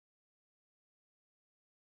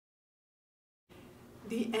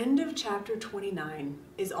The end of chapter 29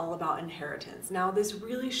 is all about inheritance. Now, this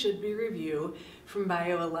really should be review from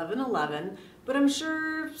Bio 1111, but I'm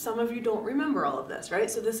sure some of you don't remember all of this,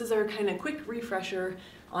 right? So this is our kind of quick refresher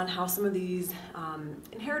on how some of these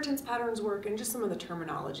inheritance patterns work and just some of the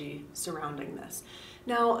terminology surrounding this.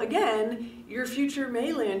 Now, again, your future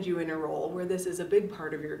may land you in a role where this is a big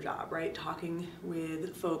part of your job, right? Talking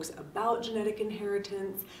with folks about genetic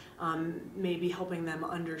inheritance, maybe helping them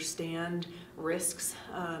understand risks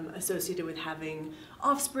associated with having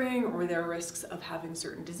offspring or their risks of having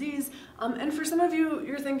certain disease. And for some of you,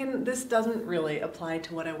 you're thinking this doesn't really apply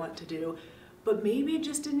to what I want to do, but maybe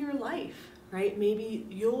just in your life, right? Maybe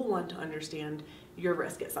you'll want to understand your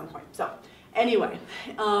risk at some point. So anyway,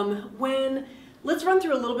 let's run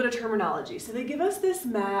through a little bit of terminology. So they give us this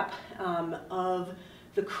map of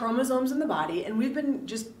the chromosomes in the body, and we've been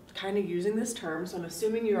just kind of using this term, so I'm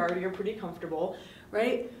assuming you already are pretty comfortable,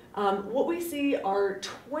 right? What we see are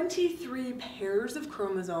 23 pairs of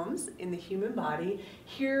chromosomes in the human body.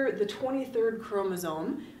 Here, the 23rd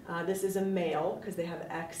chromosome, this is a male because they have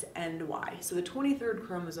X and Y. So the 23rd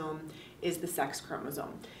chromosome is the sex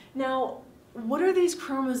chromosome. Now, what are these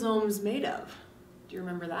chromosomes made of? Do you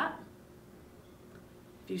remember that?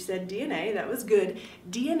 If you said DNA, that was good.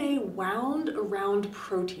 DNA wound around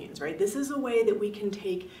proteins, right? This is a way that we can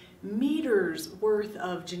take meters worth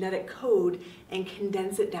of genetic code and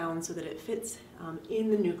condense it down so that it fits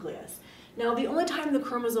in the nucleus. Now, the only time the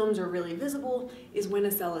chromosomes are really visible is when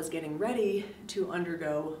a cell is getting ready to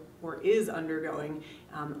undergo or is undergoing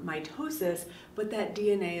mitosis, but that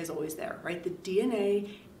DNA is always there, right? The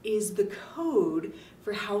DNA is the code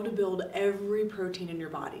for how to build every protein in your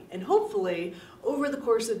body. And hopefully, over the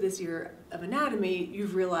course of this year of anatomy,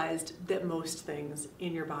 you've realized that most things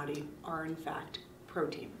in your body are in fact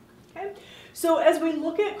protein. Okay? So as we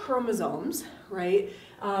look at chromosomes, right,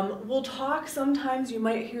 we'll talk, sometimes you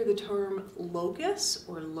might hear the term locus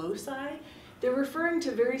or loci. They're referring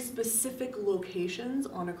to very specific locations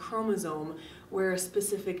on a chromosome where a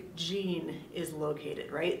specific gene is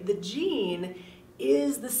located, right? The gene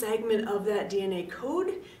is the segment of that DNA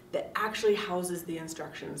code that actually houses the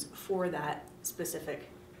instructions for that specific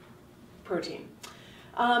protein.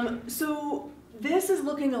 So this is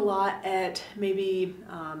looking a lot at maybe,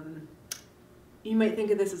 you might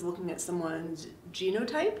think of this as looking at someone's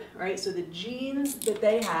genotype, right? So the genes that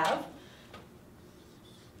they have.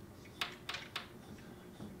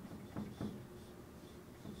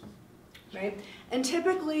 Right? And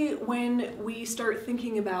typically when we start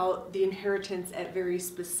thinking about the inheritance at very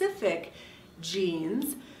specific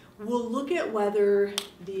genes, we'll look at whether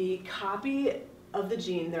the copy of the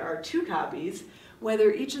gene, there are two copies,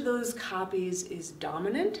 whether each of those copies is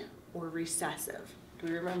dominant or recessive. Do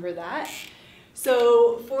we remember that?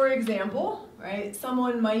 So for example, right,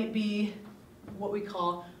 someone might be what we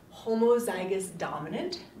call homozygous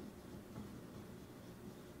dominant.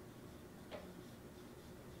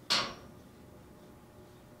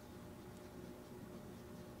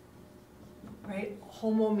 Right?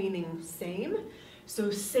 Homo meaning same. So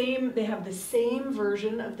same, they have the same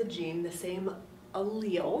version of the gene, the same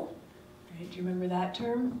allele. Right? Do you remember that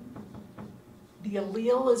term? The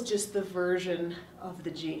allele is just the version of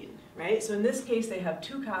the gene, right? So in this case, they have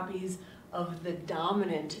two copies of the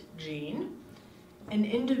dominant gene. An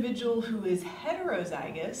individual who is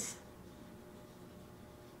heterozygous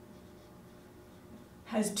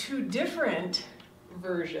has two different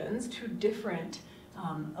versions, two different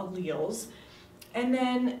alleles. And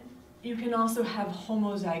then you can also have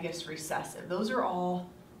homozygous recessive. Those are all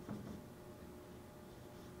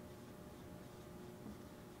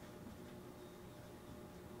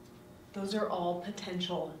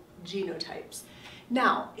potential genotypes.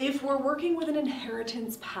 Now, if we're working with an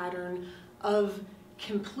inheritance pattern of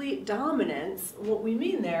complete dominance, what we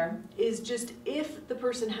mean there is just if the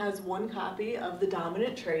person has one copy of the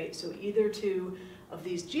dominant trait, so either two of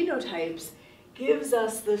these genotypes, gives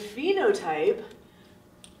us the phenotype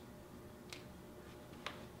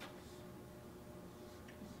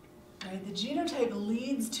right? The genotype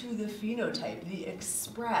leads to the phenotype, the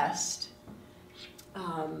expressed,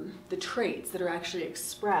 the traits that are actually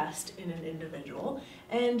expressed in an individual.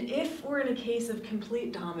 And if we're in a case of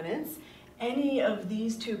complete dominance, any of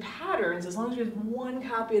these two patterns, as long as we have one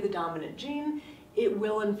copy of the dominant gene, it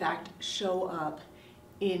will in fact show up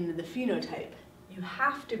in the phenotype. You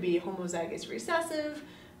have to be homozygous recessive,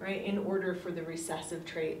 right, in order for the recessive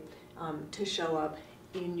trait to show up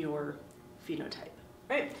in your phenotype,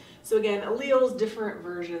 right? So again, alleles, different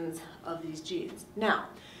versions of these genes. Now,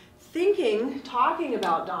 talking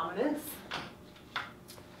about dominance,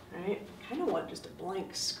 right, I kind of want just a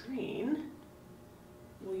blank screen.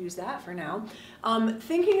 we'll use that for now.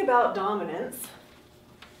 Thinking about dominance,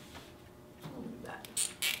 I'll move that.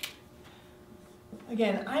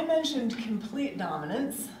 Again, I mentioned complete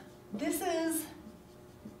dominance. This is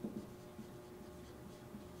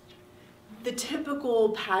the typical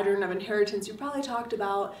pattern of inheritance you probably talked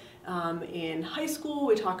about in high school.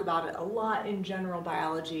 We talk about it a lot in general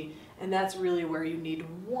biology, and that's really where you need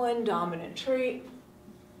one dominant trait,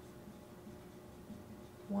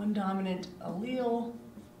 one dominant allele,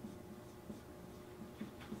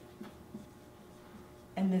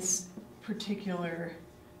 and this particular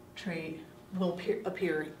trait will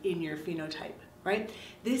appear in your phenotype, right?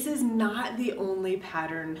 This is not the only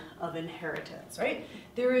pattern of inheritance, right?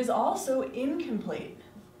 There is also incomplete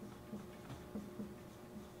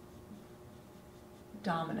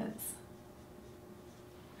dominance,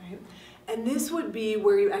 right? And this would be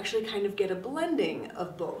where you actually kind of get a blending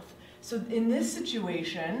of both. So in this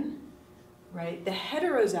situation, right, the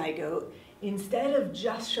heterozygote, instead of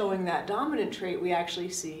just showing that dominant trait, we actually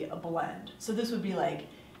see a blend. So this would be like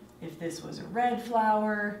if this was a red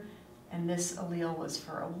flower and this allele was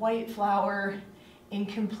for a white flower. In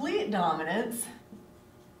complete dominance,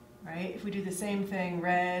 right, if we do the same thing,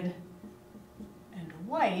 red and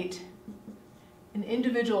white, an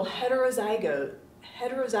individual heterozygous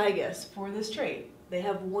for this trait, they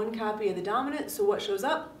have one copy of the dominant, so what shows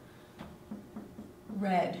up?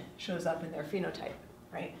 Red shows up in their phenotype,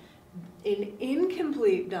 right? In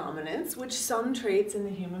incomplete dominance, which some traits in the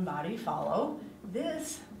human body follow,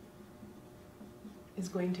 this is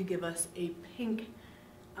going to give us a pink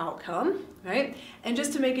outcome, right? And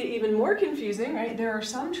just to make it even more confusing, right, there are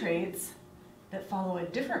some traits that follow a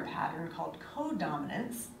different pattern called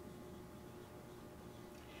codominance.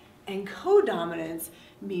 And codominance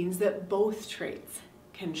means that both traits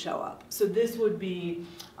can show up. So this would be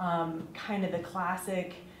kind of the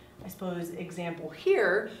classic, I suppose, example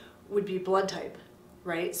here would be blood type,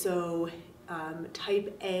 right? So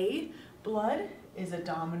type A blood is a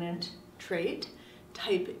dominant trait.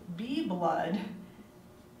 Type B blood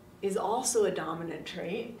is also a dominant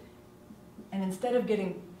trait. And instead of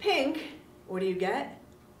getting pink, what do you get?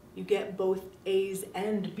 You get both A's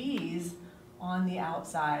and B's on the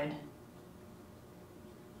outside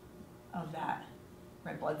of that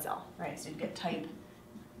red blood cell, right? So you get type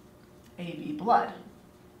AB blood.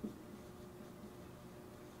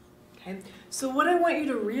 Okay, so what I want you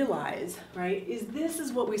to realize, right, is this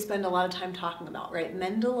is what we spend a lot of time talking about, right?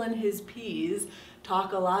 Mendel and his P's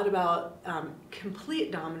talk a lot about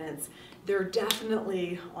complete dominance. There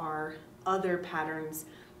definitely are other patterns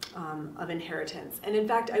of inheritance. And in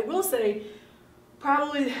fact, I will say,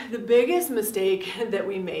 probably the biggest mistake that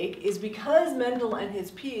we make is because Mendel and his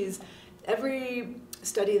P's, every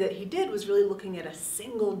study that he did was really looking at a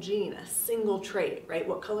single gene, a single trait, right?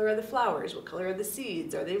 What color are the flowers? What color are the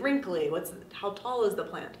seeds? Are they wrinkly? How tall is the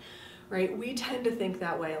plant, right? We tend to think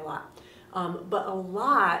that way a lot. But a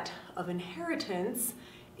lot of inheritance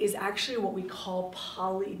is actually what we call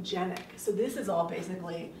polygenic. So this is all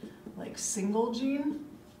basically like single gene.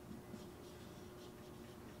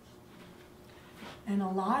 And a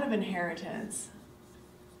lot of inheritance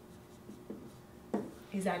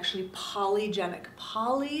is actually polygenic.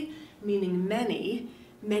 Poly meaning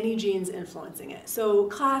many genes influencing it. So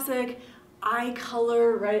classic eye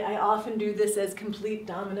color, right? I often do this as complete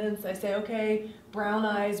dominance. I say, okay, brown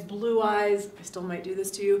eyes, blue eyes. I still might do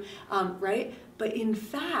this to you, right? But in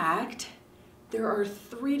fact, there are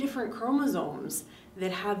 3 different chromosomes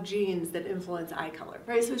that have genes that influence eye color,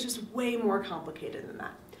 right? So it's just way more complicated than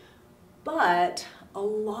that. But a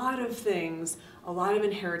lot of things, a lot of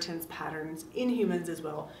inheritance patterns in humans as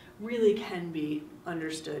well, really can be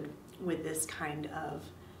understood with this kind of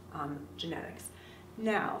genetics.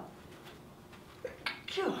 Now,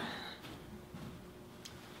 phew.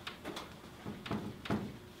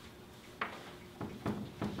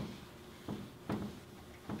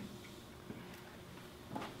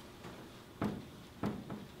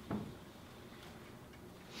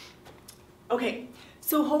 Okay,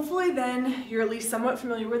 so hopefully then you're at least somewhat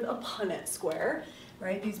familiar with a Punnett square,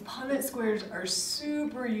 right? These Punnett squares are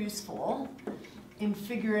super useful in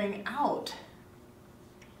figuring out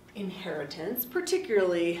inheritance,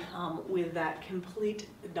 particularly with that complete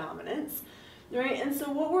dominance, right? And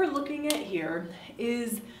so what we're looking at here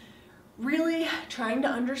is really trying to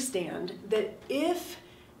understand that if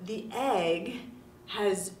the egg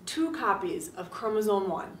has 2 copies of chromosome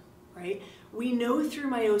 1, right? We know through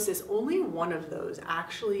meiosis only one of those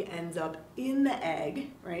actually ends up in the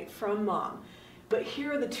egg, right, from mom. But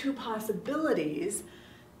here are the 2 possibilities.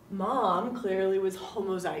 Mom clearly was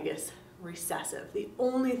homozygous recessive. The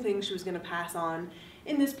only thing she was going to pass on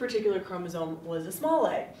in this particular chromosome was a small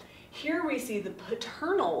a. Here we see the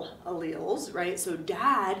paternal alleles, right? So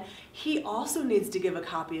dad, he also needs to give a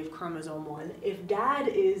copy of chromosome 1. If dad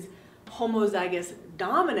is homozygous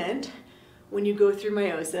dominant, when you go through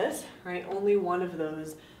meiosis, right, only one of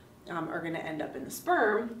those are going to end up in the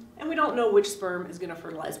sperm, and we don't know which sperm is going to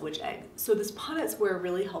fertilize which egg. So this Punnett square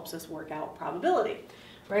really helps us work out probability,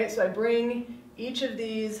 right? So I bring each of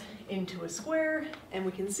these into a square, and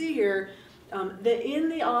we can see here that in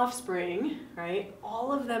the offspring, right,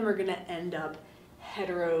 all of them are going to end up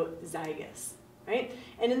heterozygous, right?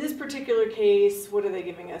 And in this particular case, what are they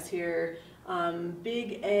giving us here?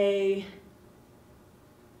 Big A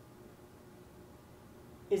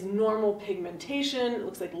is normal pigmentation. It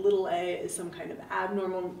looks like little a is some kind of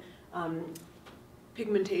abnormal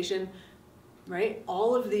pigmentation, right?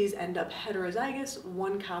 All of these end up heterozygous,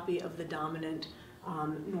 one copy of the dominant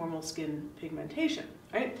normal skin pigmentation,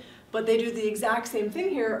 right? But they do the exact same thing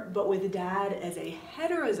here, but with dad as a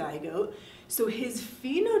heterozygote. So his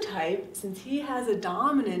phenotype, since he has a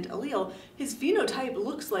dominant allele, his phenotype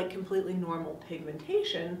looks like completely normal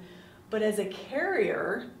pigmentation, but as a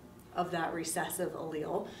carrier of that recessive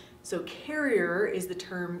allele, so carrier is the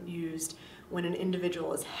term used when an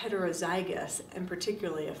individual is heterozygous, and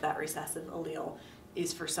particularly if that recessive allele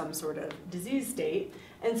is for some sort of disease state.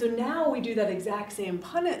 And so now we do that exact same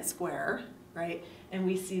Punnett square, right? And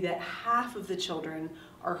we see that half of the children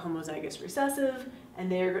are homozygous recessive, and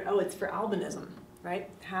they're, oh, it's for albinism, right?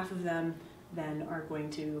 Half of them then are going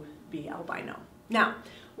to be albino. Now,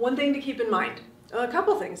 one thing to keep in mind, a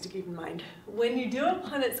couple things to keep in mind. When you do a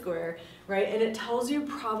Punnett square, right, and it tells you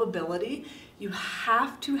probability, you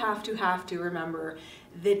have to remember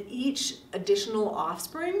that each additional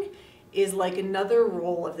offspring is like another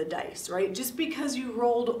roll of the dice, right? Just because you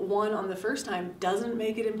rolled 1 on the first time doesn't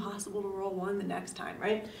make it impossible to roll 1 the next time,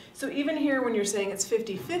 right? So even here when you're saying it's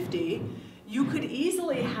 50-50, you could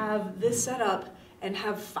easily have this set up and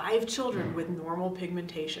have 5 children with normal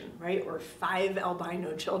pigmentation, right? Or 5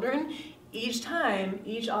 albino children. Each time,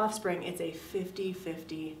 each offspring, it's a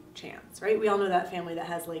 50-50 chance, right? We all know that family that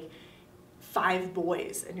has like 5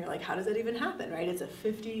 boys, and you're like, how does that even happen, right? It's a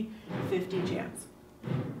 50-50 chance.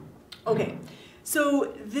 Okay,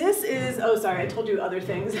 so this is, oh sorry, I told you other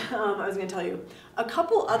things. I was gonna tell you a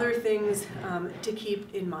couple other things to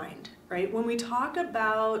keep in mind, right? When we talk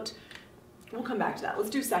about, we'll come back to that. Let's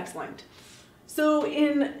do sex-linked. So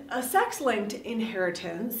in a sex-linked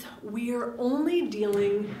inheritance, we are only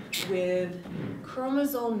dealing with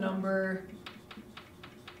chromosome number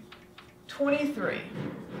 23,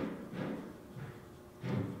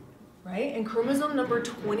 right? And chromosome number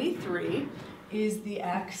 23 is the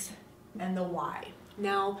X and the Y.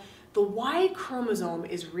 Now, the Y chromosome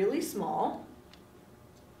is really small,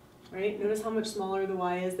 right? Notice how much smaller the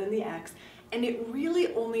Y is than the X. And it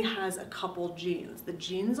really only has a couple genes. The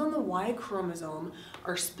genes on the Y chromosome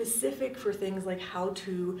are specific for things like how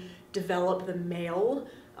to develop the male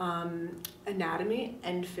anatomy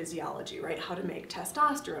and physiology, right? How to make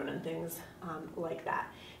testosterone and things like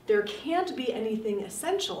that. There can't be anything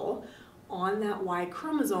essential on that Y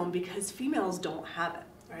chromosome because females don't have it,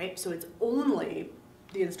 right? So it's only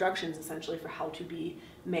the instructions essentially for how to be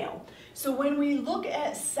male. So when we look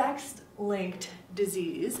at sex-linked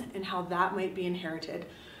disease and how that might be inherited,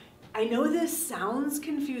 I know this sounds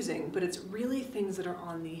confusing, but it's really things that are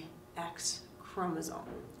on the X chromosome,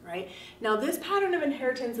 right? Now this pattern of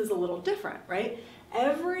inheritance is a little different, right?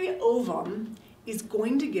 Every ovum is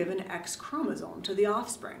going to give an X chromosome to the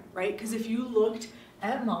offspring, right? Because if you looked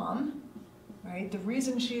at mom, right, the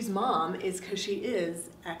reason she's mom is because she is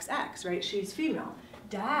XX, right? She's female.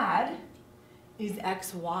 Dad is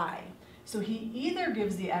XY. So he either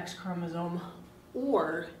gives the X chromosome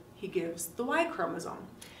or he gives the Y chromosome.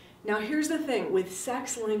 Now here's the thing, with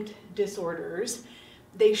sex-linked disorders,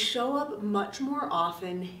 they show up much more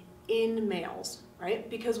often in males, right?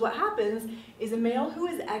 Because what happens is a male who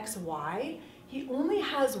is XY, he only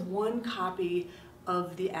has 1 copy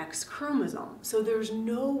of the X chromosome. So there's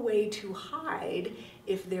no way to hide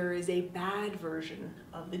if there is a bad version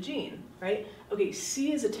of the gene, right? Okay,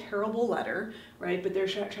 C is a terrible letter, right? But they're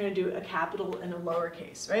trying to do a capital and a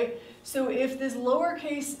lowercase, right? So if this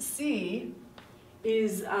lowercase c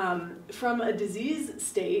is from a disease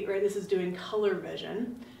state, right? This is doing color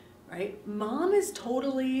vision, right? Mom is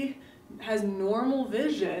has normal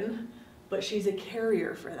vision, but she's a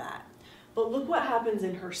carrier for that. But look what happens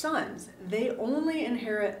in her sons. They only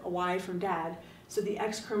inherit a Y from dad, so the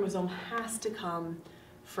X chromosome has to come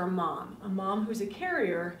from mom. A mom who's a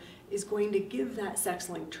carrier is going to give that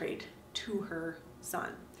sex-linked trait to her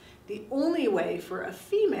son. The only way for a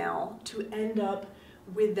female to end up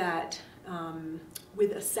with that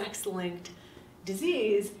with a sex-linked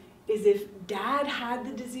disease is if dad had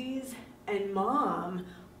the disease and mom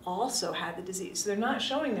also had the disease. So they're not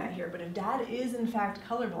showing that here, but if dad is in fact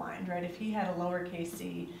colorblind, right, if he had a lowercase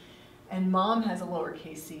c and mom has a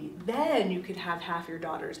lowercase c, then you could have half your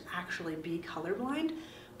daughters actually be colorblind,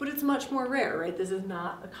 but it's much more rare, right? This is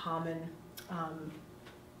not a common,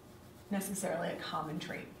 necessarily a common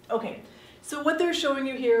trait. Okay, so what they're showing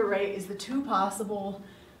you here, right, is the two possible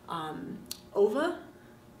ova,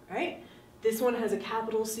 right? This one has a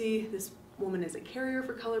capital C, this woman is a carrier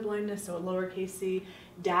for colorblindness, so a lowercase c.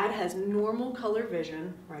 Dad has normal color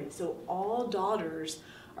vision, right? So all daughters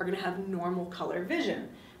are gonna have normal color vision.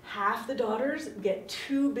 Half the daughters get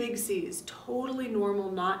two big C's, totally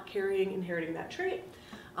normal, not carrying, inheriting that trait.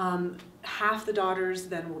 Half the daughters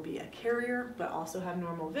then will be a carrier, but also have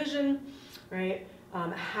normal vision, right?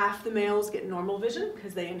 Half the males get normal vision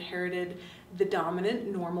because they inherited the dominant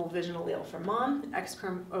normal vision allele from mom,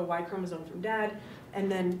 Y chromosome from dad,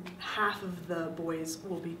 and then half of the boys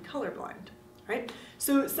will be colorblind, right?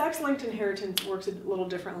 So sex-linked inheritance works a little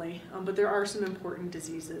differently, but there are some important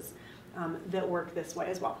diseases that work this way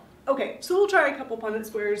as well. Okay, so we'll try a couple Punnett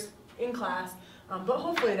squares in class, but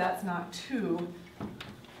hopefully that's not too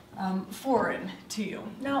foreign to you.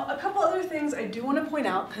 Now, a couple other things I do want to point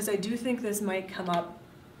out, because I do think this might come up,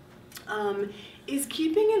 is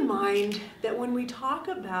keeping in mind that when we talk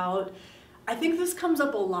about, I think this comes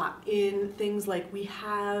up a lot in things like we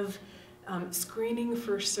have screening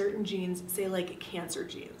for certain genes, say like cancer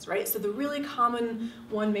genes, right? So the really common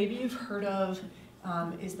one maybe you've heard of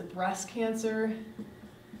is the breast cancer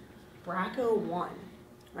BRCA1,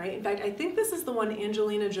 right? In fact, I think this is the one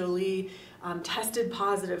Angelina Jolie tested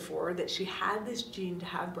positive for, that she had this gene to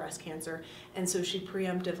have breast cancer, and so she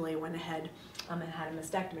preemptively went ahead and had a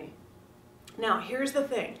mastectomy. Now, here's the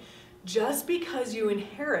thing. Just because you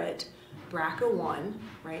inherit BRCA1,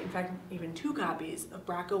 right, in fact, even 2 copies of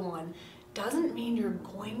BRCA1, doesn't mean you're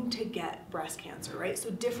going to get breast cancer, right? So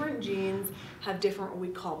different genes have different, what we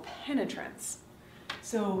call penetrance.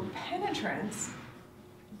 So penetrance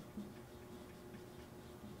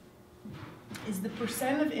is the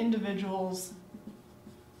percent of individuals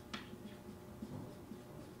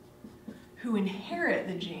who inherit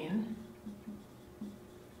the gene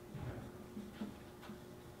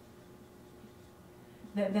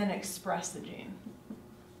that then express the gene.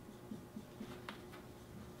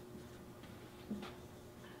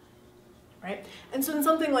 Right? And so in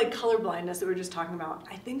something like color blindness that we were just talking about,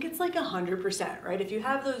 I think it's like 100%, right? If you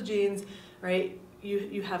have those genes, right,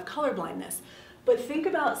 you have color blindness. But think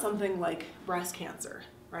about something like breast cancer,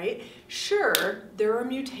 right? Sure, there are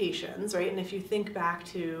mutations, right? And if you think back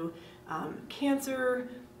to cancer,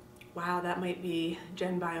 wow, that might be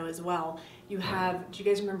gen bio as well. You have, do you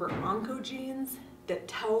guys remember oncogenes that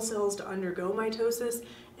tell cells to undergo mitosis,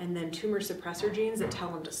 and then tumor suppressor genes that tell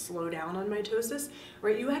them to slow down on mitosis,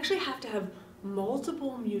 right? You actually have to have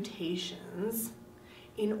multiple mutations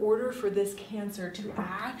in order for this cancer to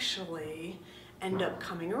actually end up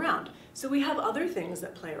coming around. So we have other things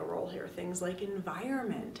that play a role here. Things like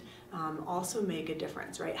environment also make a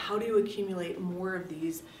difference, right? How do you accumulate more of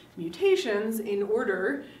these mutations in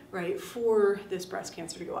order, right, for this breast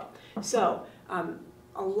cancer to go up? So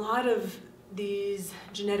a lot of these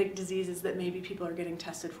genetic diseases that maybe people are getting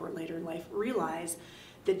tested for later in life realize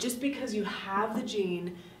that just because you have the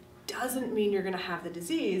gene doesn't mean you're going to have the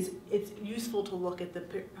disease. It's useful to look at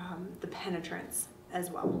the penetrance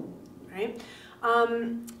as well, right?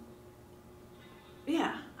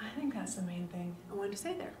 Yeah, I think that's the main thing I wanted to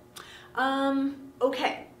say there.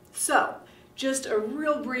 Okay, so just a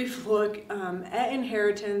real brief look at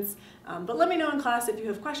inheritance, but let me know in class if you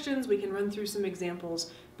have questions. We can run through some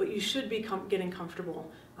examples, but you should be getting comfortable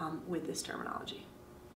with this terminology.